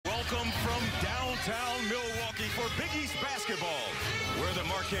Welcome from downtown Milwaukee for Big East basketball, where the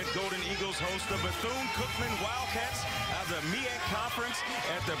Marquette Golden Eagles host the Bethune-Cookman Wildcats of the MEAC Conference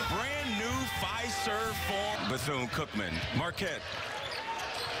at the brand new Fiserv Forum. Bethune-Cookman, Marquette,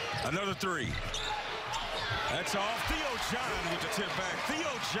 another three. That's off. Theo John with the tip back.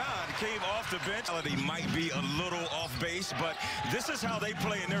 Theo John came off the bench. He might be a little off base, but this is how they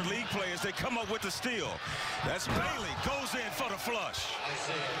play in their league play as they come up with the steal. That's Bailey. Goes in for the flush.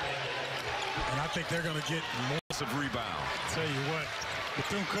 And I think they're going to get more of rebound. Tell you what,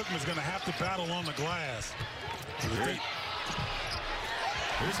 Bethune-Cookman's going to have to battle on the glass. Here's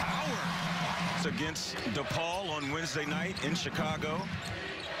Howard. It's against DePaul on Wednesday night in Chicago.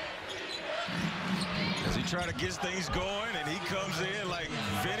 As he try to get things going, and he comes in like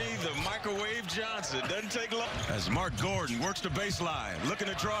Vinny the Microwave Johnson. Doesn't take long. As Mark Gordon works the baseline, looking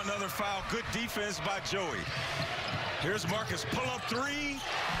to draw another foul. Good defense by Joey. Here's Marcus, pull-up three.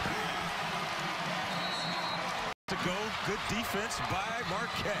 To go, good defense by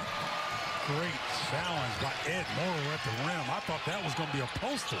Marquette. Great challenge by Ed Morrow at the rim. I thought that was going to be a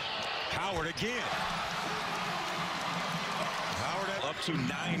poster. Howard again. Up to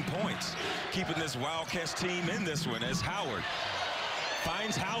 9 points, keeping this Wildcats team in this one as Howard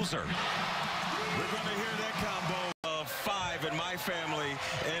finds Hauser. We're going to hear that combo of 5 in my family,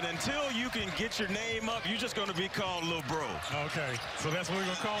 and until you can get your name up, you're just going to be called Lil Bro. Okay, so that's what we're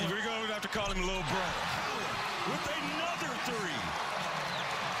going to call him? We're going to have to call him Lil Bro. Howard with another three.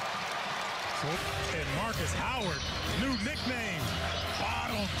 And Markus Howard, new nickname,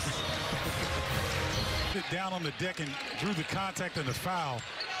 Bottoms. Down on the deck and drew the contact and the foul.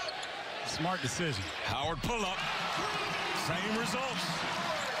 Smart decision. Howard pull up. Same results.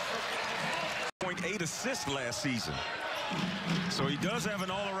 0.8 assists last season. So he does have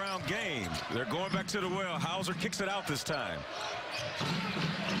an all-around game. They're going back to the well. Hauser kicks it out this time.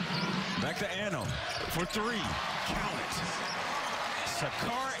 Back to Anno for three. Count it.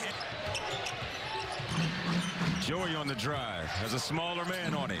 Sakar and Joey on the drive. Has a smaller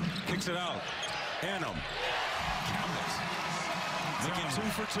man on him. Kicks it out. Annam. Looking 2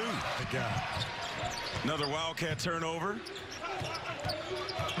 for 2. The guy. Another Wildcat turnover.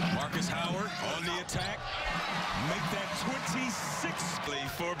 Markus Howard on the attack. Make that 26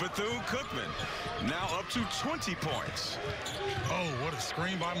 for Bethune-Cookman. Now up to 20 points. Oh, what a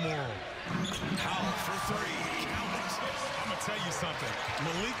screen by Morrow. Howard for 3. Count it. I'm going to tell you something.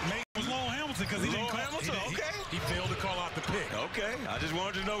 Malik made was Lowell Hamilton because he didn't call Hamilton, okay. He failed to call out the pick. Okay, I just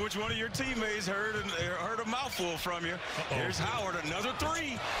wanted to know which one of your teammates heard a mouthful from you. Here's Howard, another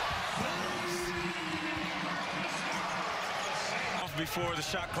 3. Before the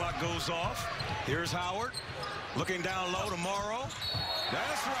shot clock goes off. Here's Howard, looking down low to Morrow.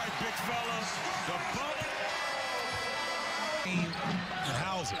 That's right, big fella. The bump. And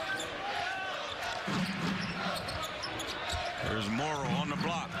Hauser. There's Morrow on the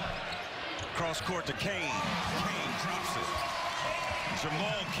block. Cross court to Kane. Kane drops it.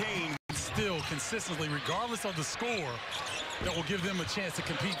 Jamal Kane. Still consistently, regardless of the score, that will give them a chance to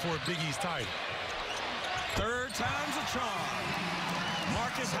compete for a Big East title. Third time's a charm.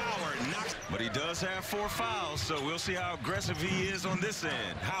 Markus Howard knocks, but he does have 4 fouls, so we'll see how aggressive he is on this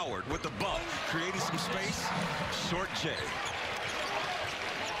end. Howard with the bump, creating some space. Short J.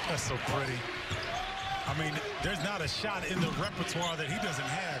 That's so pretty. I mean, there's not a shot in the repertoire that he doesn't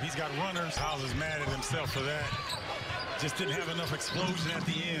have. He's got runners. Hauser's mad at himself for that. Just didn't have enough explosion at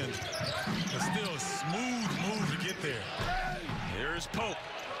the end. But still a smooth move to get there. Here's Pope,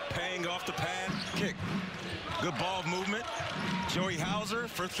 paying off the pad kick. Good ball movement. Joey Hauser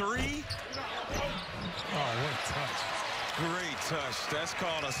for 3. Oh, what a touch. Great touch. That's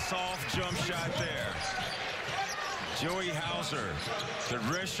called a soft jump shot there. Joey Hauser, the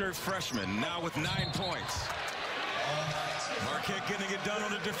redshirt freshman, now with 9 points. Marquette getting it done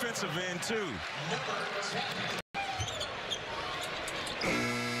on the defensive end, too.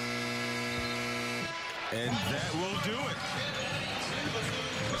 And that will do it.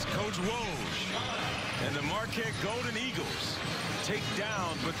 It's Coach Woj and the Marquette Golden Eagles take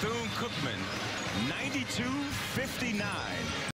down Bethune-Cookman 92-59.